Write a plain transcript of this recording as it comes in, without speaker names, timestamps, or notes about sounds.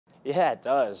Yeah, it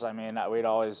does. I mean, we'd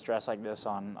always dress like this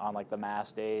on like the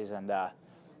mass days, and I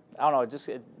don't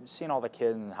know, seeing all the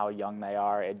kids and how young they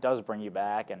are, it does bring you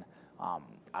back. And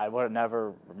I would have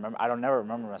never remember. I don't never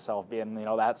remember myself being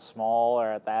that small or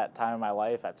at that time in my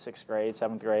life at 6th grade,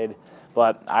 7th grade.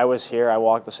 But I was here. I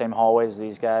walked the same hallways as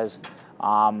these guys,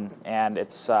 and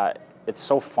it's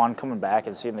so fun coming back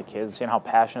and seeing the kids, seeing how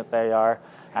passionate they are.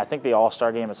 And I think the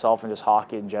All-Star game itself and just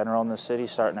hockey in general in the city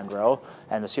is starting to grow,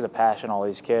 and to see the passion of all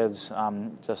these kids.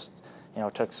 Just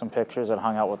took some pictures and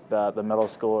hung out with the middle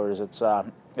schoolers.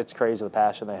 It's crazy the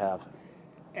passion they have.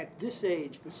 At this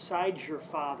age, besides your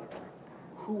father,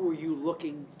 who were you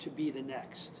looking to be the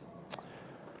next?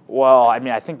 Well, I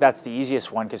mean, I think that's the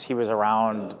easiest one because he was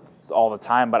around all the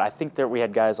time. But I think that we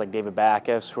had guys like David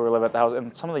Backus who were living at the house,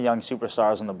 and some of the young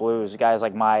superstars in the Blues, guys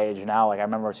like my age now. Like I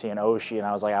remember seeing Oshie, and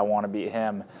I was like, I want to be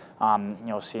him.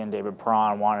 Seeing David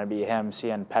Perron wanting to be him,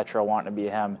 seeing Petro wanting to be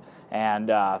him,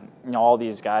 and all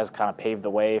these guys kind of paved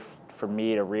the way for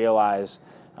me to realize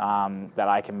that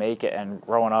I can make it. And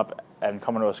growing up and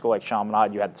coming to a school like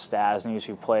Chaminade, you had the Stasnys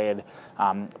who played.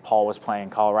 Paul was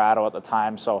playing Colorado at the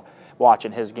time, so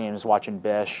watching his games, watching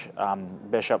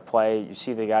Bishop play, you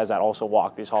see the guys that also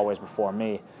walk these hallways before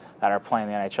me that are playing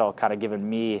the NHL, kind of giving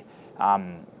me,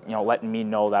 letting me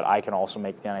know that I can also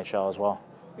make the NHL as well.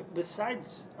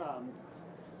 Besides,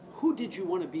 who did you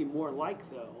want to be more like,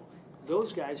 though?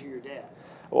 Those guys or your dad?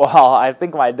 Well, I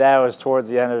think my dad was towards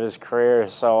the end of his career,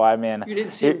 so I mean, you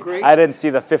didn't see him great? I didn't see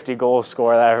the 50-goal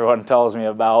score that everyone tells me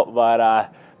about,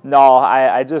 but no,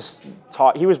 I just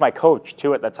taught. He was my coach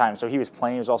too at the time, so he was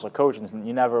playing. He was also coaching. And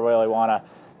you never really want to.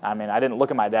 I mean, I didn't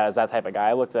look at my dad as that type of guy.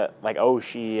 I looked at like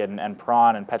Oshie and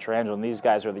Prawn and Pietrangelo, and these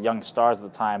guys were the young stars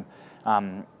at the time,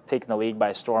 taking the league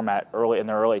by storm in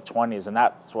their early 20s, and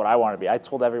that's what I wanted to be. I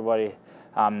told everybody.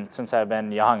 Since I've been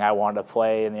young, I wanted to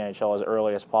play in the NHL as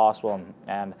early as possible,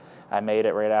 and I made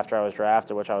it right after I was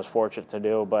drafted, which I was fortunate to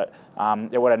do. But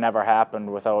it would have never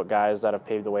happened without guys that have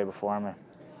paved the way before me.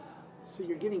 So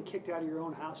you're getting kicked out of your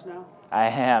own house now? I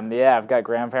am, yeah. I've got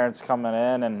grandparents coming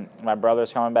in, and my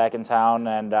brother's coming back in town,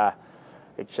 and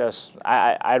it's just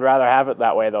I'd rather have it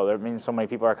that way, though. That means so many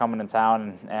people are coming in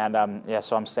town, and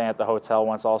so I'm staying at the hotel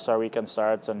once All-Star weekend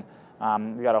starts, and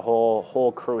we got a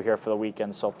whole crew here for the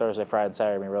weekend, so Thursday, Friday, and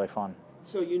Saturday will be really fun.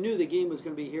 So you knew the game was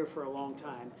going to be here for a long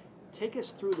time. Take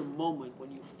us through the moment when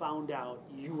you found out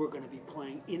you were going to be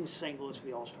playing in St. Louis for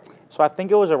the All-Star game. So I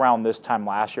think it was around this time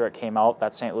last year it came out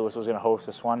that St. Louis was going to host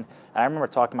this one. And I remember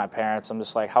talking to my parents. I'm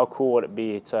just like, how cool would it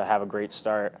be to have a great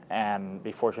start and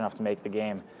be fortunate enough to make the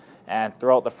game? And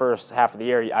throughout the first half of the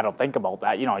year, I don't think about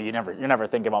that. You're never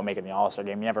thinking about making the All-Star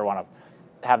game. You never want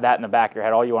to have that in the back of your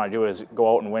head. All you want to do is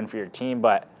go out and win for your team.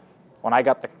 But when I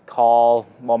got the call,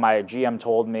 my GM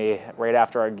told me right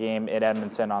after our game in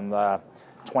Edmonton on the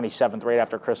 27th, right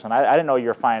after Christmas. I didn't know you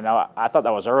were finding out. I thought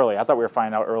that was early. I thought we were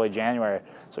finding out early January.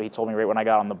 So he told me right when I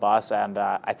got on the bus, and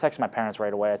I texted my parents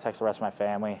right away. I texted the rest of my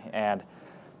family, and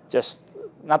just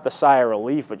not the sigh of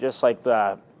relief, but just like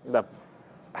the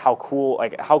how cool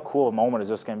a moment is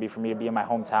this going to be for me to be in my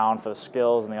hometown for the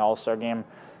skills and the All-Star game.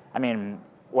 I mean,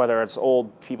 whether it's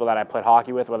old people that I played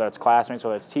hockey with, whether it's classmates,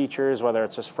 whether it's teachers, whether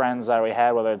it's just friends that we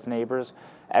had, whether it's neighbors,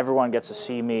 everyone gets to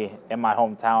see me in my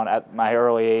hometown at my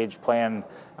early age playing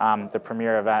the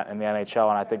premier event in the NHL,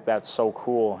 and I think that's so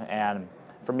cool. And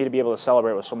for me to be able to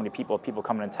celebrate with so many people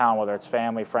coming in town, whether it's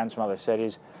family, friends from other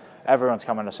cities, everyone's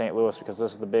coming to St. Louis because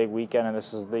this is the big weekend, and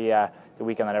this is the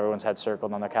weekend that everyone's had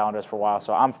circled on their calendars for a while.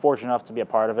 So I'm fortunate enough to be a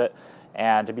part of it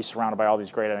and to be surrounded by all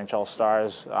these great NHL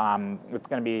stars. It's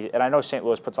going to be, and I know St.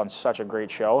 Louis puts on such a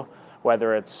great show,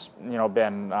 whether it's,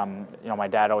 my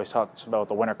dad always talks about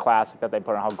the Winter Classic that they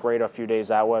put on, how great a few days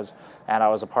that was. And I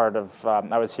was a part of,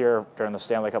 I was here during the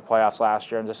Stanley Cup playoffs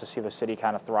last year, and just to see the city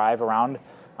kind of thrive around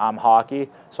hockey.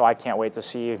 So I can't wait to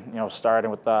see, starting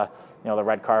with the, the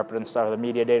red carpet and stuff, the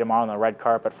media day tomorrow, and the red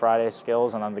carpet Friday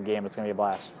skills, and then the game. It's going to be a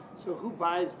blast. So who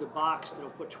buys the box that'll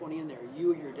put 20 in there,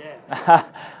 you or your dad?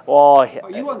 Well, are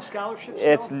you on scholarship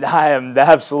still? I am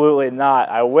absolutely not.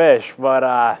 I wish,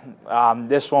 but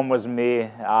this one was me.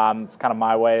 It's kind of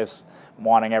my way of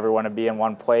wanting everyone to be in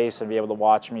one place and be able to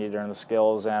watch me during the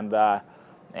skills and the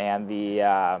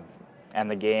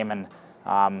game. And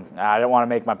I didn't want to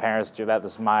make my parents do that.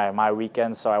 This is my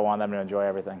weekend, so I want them to enjoy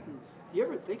everything. Do you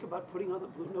ever think about putting on the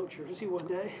Blue Note jersey one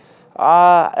day?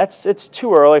 It's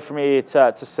too early for me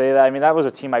to say that. I mean, that was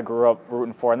a team I grew up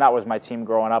rooting for, and that was my team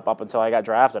growing up until I got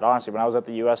drafted, honestly. When I was at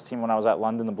the U.S. team, when I was at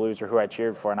London, the Blues were who I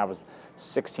cheered for, and I was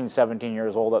 16, 17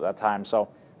 years old at that time. So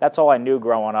that's all I knew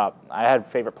growing up. I had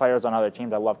favorite players on other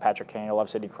teams. I love Patrick Kane, I love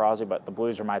Sidney Crosby, but the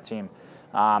Blues were my team.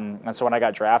 And so when I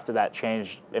got drafted, that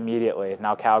changed immediately.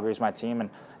 Now Calgary's my team,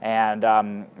 and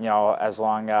you know, as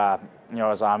long you know,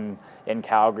 as I'm in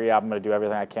Calgary, I'm going to do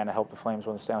everything I can to help the Flames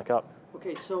win the Stanley Cup.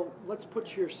 Okay, so let's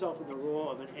put yourself in the role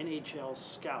of an NHL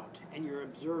scout, and you're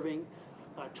observing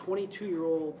a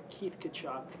 22-year-old Keith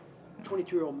Tkachuk,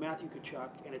 22-year-old Matthew Tkachuk,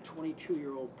 and a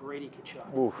 22-year-old Brady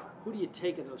Tkachuk. Oof. Who do you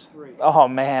take of those three? Oh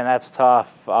man, that's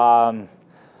tough.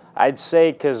 I'd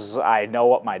say because I know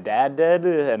what my dad did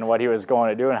and what he was going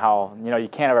to do, and how, you know, you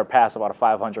can't ever pass about a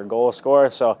 500 goal scorer.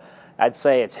 So I'd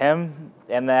say it's him,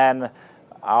 and then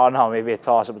I don't know, maybe a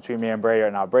toss-up between me and Brady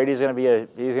right now. Brady's gonna be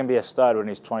a stud when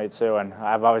he's 22, and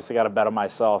I've obviously got to bet on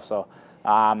myself. So be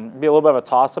a little bit of a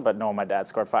toss-up, but knowing my dad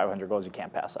scored 500 goals, you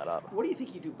can't pass that up. What do you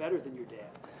think you do better than your dad?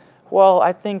 Well,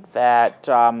 I think that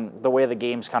the way the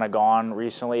game's kind of gone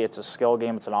recently, it's a skill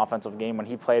game, it's an offensive game. When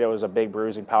he played, it was a big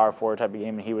bruising power forward type of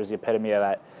game, and he was the epitome of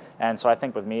that. And so I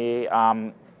think with me,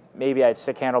 maybe I'd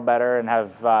stick handle better and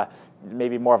have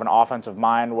maybe more of an offensive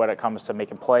mind when it comes to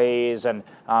making plays and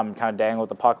kind of dangle with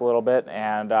the puck a little bit.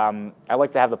 And I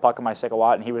like to have the puck in my stick a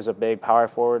lot, and he was a big power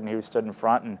forward, and he stood in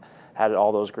front and had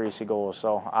all those greasy goals.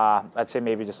 So I'd say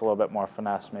maybe just a little bit more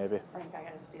finesse, maybe. Frank, I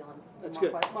got to steal him. That's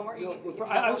good.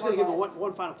 I was going to give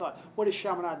one final thought. What has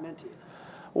Chaminade meant to you?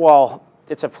 Well,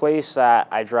 it's a place that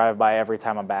I drive by every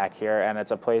time I'm back here, and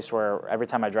it's a place where every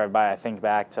time I drive by, I think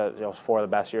back to, you know, 4 of the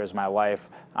best years of my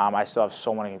life. I still have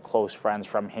so many close friends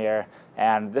from here,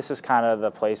 and this is kind of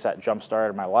the place that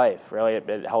jump-started my life. Really,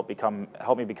 it helped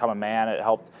me become a man. It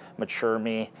helped mature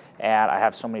me, and I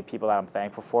have so many people that I'm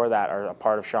thankful for that are a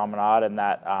part of Chaminade and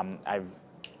that I've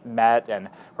met and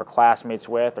were classmates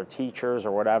with or teachers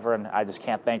or whatever, and I just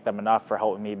can't thank them enough for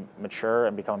helping me mature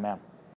and become a man.